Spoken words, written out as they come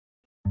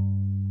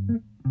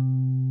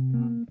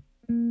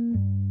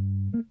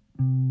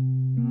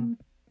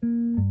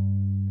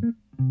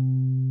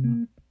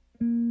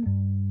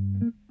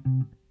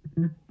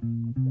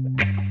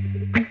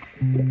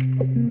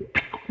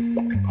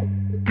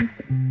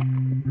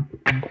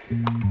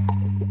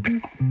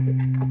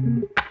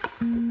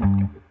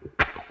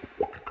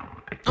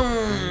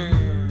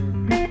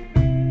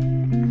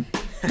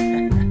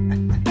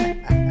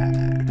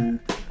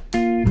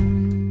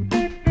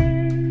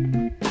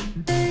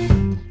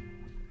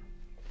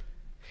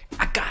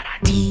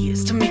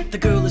The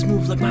girl is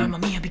moved like Mamma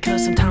Mia,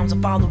 because sometimes I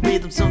follow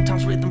rhythm,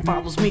 sometimes rhythm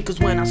follows me. Cause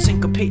when I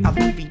syncopate, I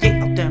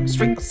alleviate, I'll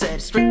demonstrate, I'll set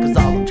it straight. Cause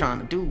all I'm trying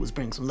to do is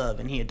bring some love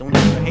in here. Don't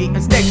ever hate,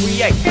 instead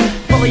create.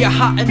 Follow your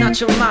heart and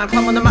not your mind.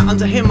 Climb on the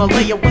mountains of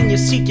Himalaya. When you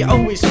seek, you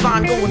always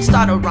find. Go and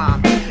start a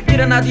rhyme. Get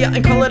an idea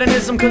and call it an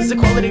ism, cause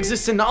equality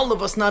exists in all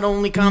of us, not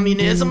only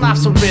communism.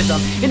 Life's a rhythm,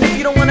 and if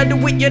you don't wanna do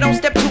it, you don't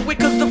step to it.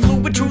 Cause the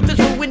fluid truth is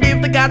ruined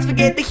if the gods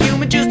forget the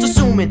human. Just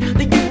assuming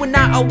that you and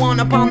I are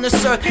one upon this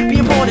earth.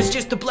 Being born is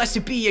just a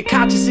blessing, being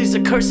conscious is a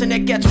curse, and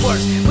it gets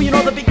worse. Well, you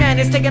know the big man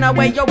is taking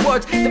away your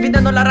words.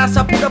 Dividiendo la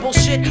raza, pura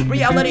bullshit.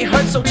 Reality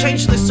hurts, so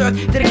change this earth.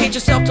 Dedicate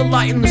yourself to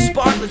light and the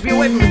spark. Let's be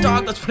away from the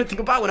dark, that's what I think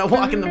about when I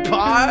walk in the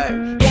park.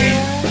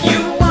 If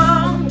you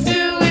want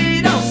to,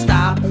 it don't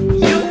stop.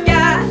 You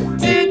got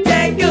to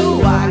take a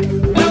walk.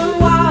 We're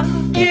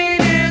walking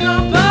in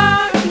the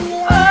park.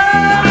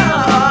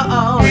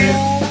 Oh, if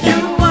you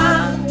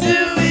want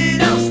to, it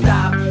don't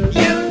stop.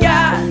 You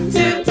got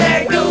to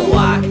take a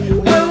walk.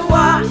 We're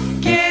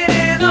walking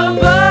in the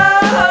park.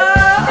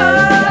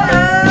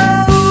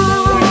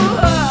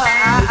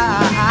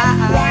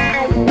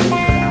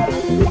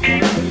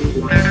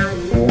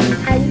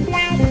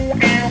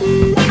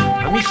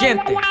 Mi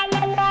gente,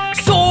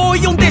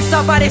 soy un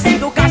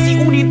desaparecido, casi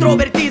un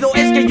introvertido.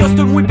 Es que yo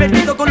estoy muy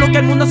perdido con lo que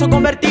el mundo se ha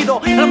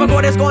convertido. A lo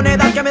mejor es con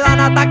edad que me dan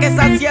ataques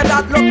de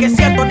ansiedad. Lo que es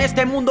cierto en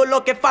este mundo,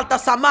 lo que falta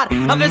es amar.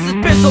 A veces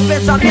pienso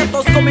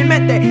pensamientos con mi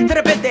mente. De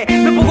repente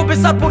me pongo a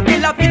pensar por qué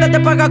la vida te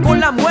paga con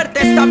la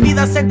muerte. Esta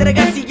vida se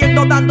entrega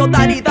siguiendo dando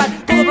dar y dar.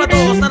 Todo para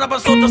todos, nada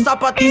para nosotros,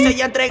 zapatillas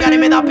y entregar, y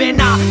me da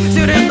pena.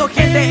 Estoy viendo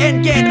gente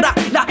en guerra.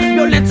 La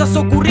violencia se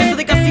ocurriendo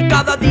de casi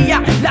cada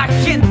día. La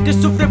gente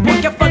sufre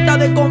porque hay falta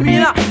de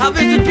comida. A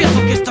veces pienso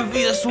que esta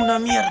vida es una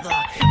mierda,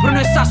 pero no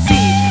es así.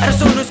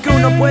 Eso no es que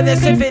uno puede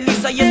ser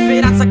feliz. Hay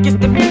esperanza que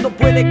este mundo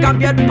puede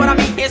cambiar. Para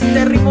mí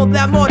este ritmo de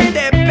amor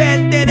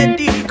depende de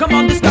ti. Come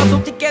on, descalso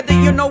together,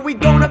 you know we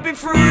gonna be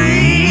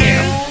free.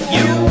 If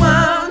you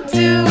want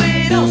to,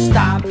 it don't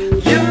stop.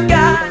 You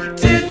got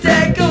to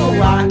take a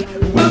walk.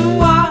 We're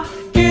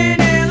walking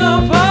in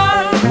the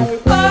park.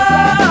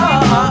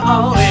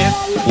 Oh,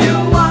 if you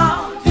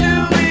want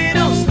to, it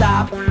don't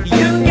stop.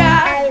 You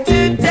got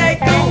to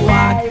take a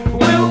walk.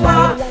 We're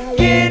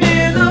walking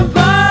in the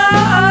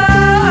park.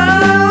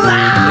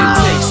 It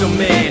takes a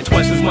man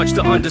twice as much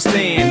to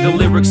understand the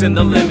lyrics and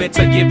the limits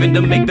are given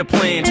to make the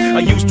plans. I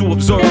used to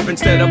observe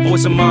instead of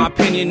voicing my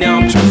opinion. Now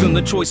I'm choosing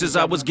the choices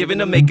I was given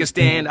to make a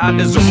stand. I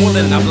deserve more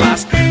than I've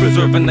lost,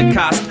 preserving the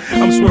cost.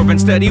 I'm swerving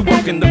steady,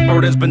 working the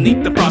burdens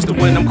beneath the frost. And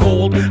when I'm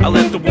cold, I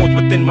let the warmth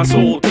within my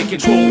soul take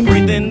control.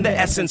 Breathe in the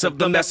essence of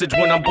the message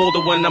when I'm bold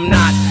or when I'm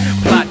not.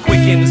 Plot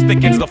quickens,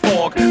 thickens the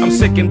fog. I'm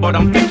sickened, but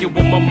I'm thinking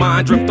with my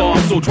mind drift off.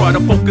 So try to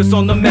focus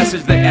on the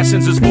message. The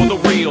essence is for the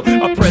real,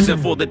 a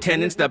present for the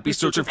tenants that be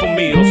searching for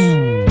meals.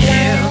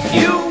 If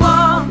you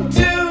want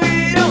to,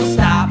 it don't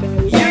stop.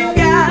 You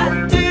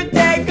got to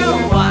take a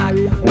walk.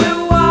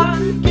 We're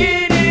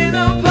walking in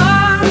the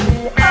park.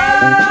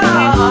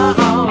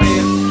 Oh,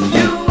 if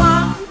you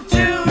want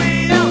to,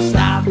 it don't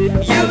stop.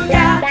 You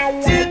got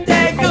to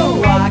take a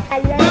walk.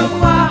 We're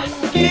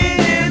walking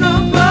in the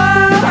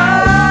park.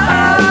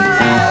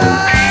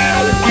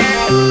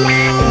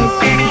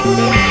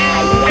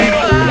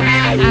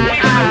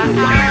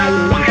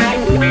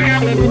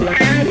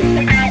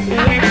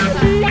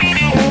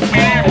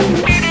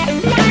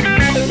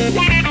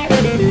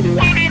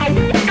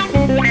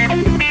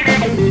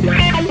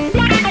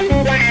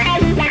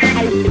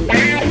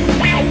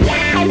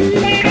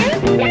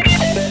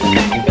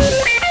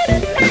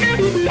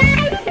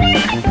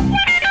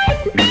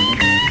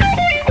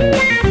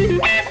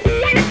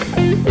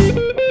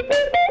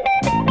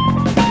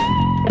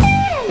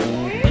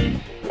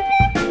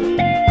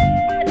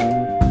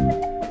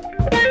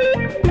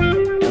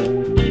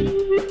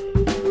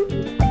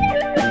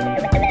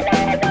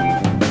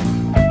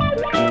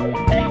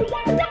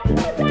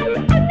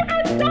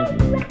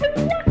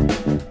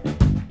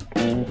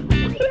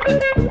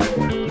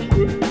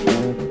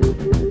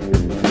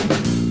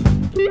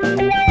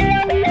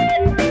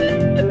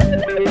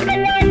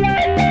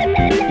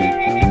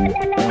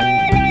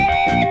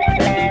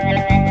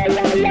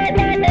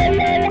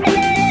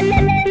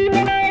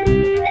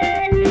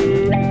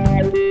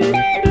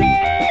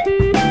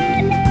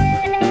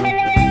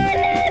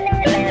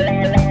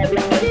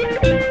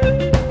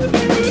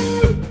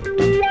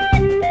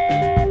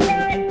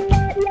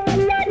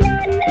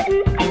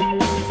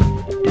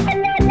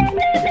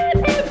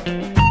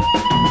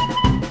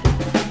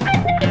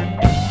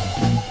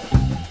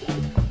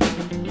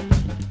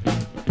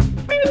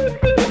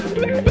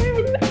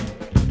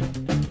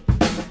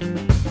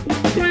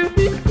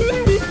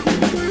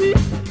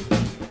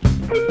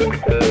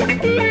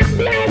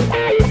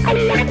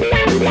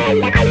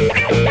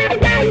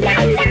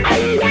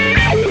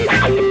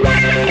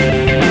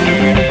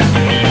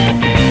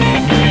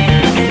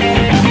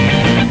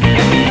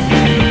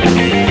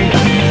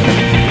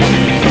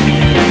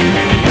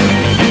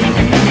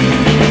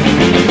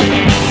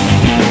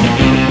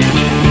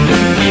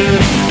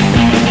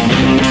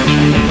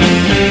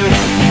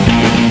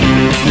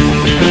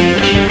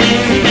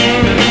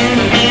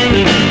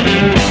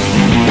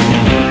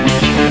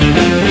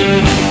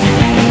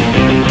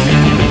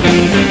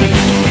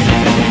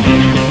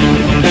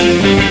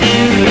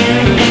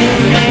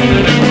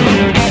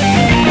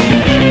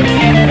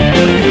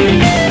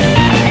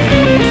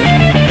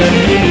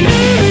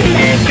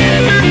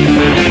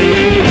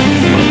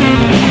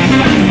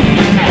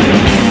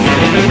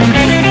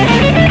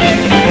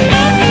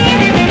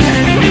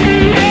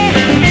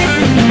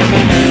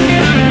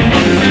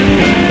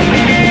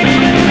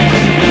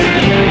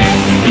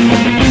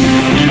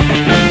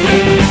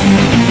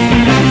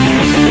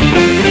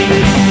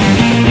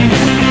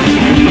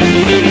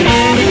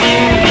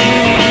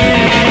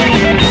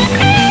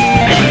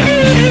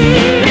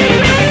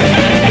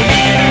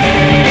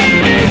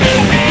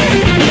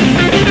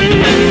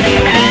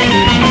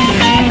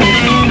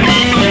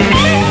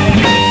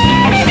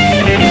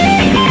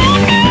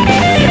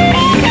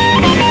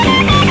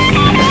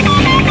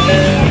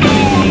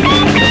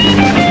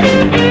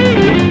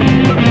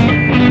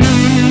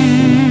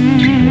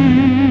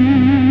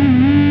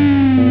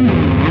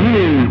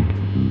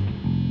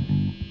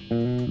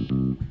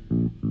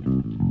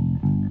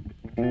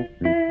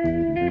 Bye.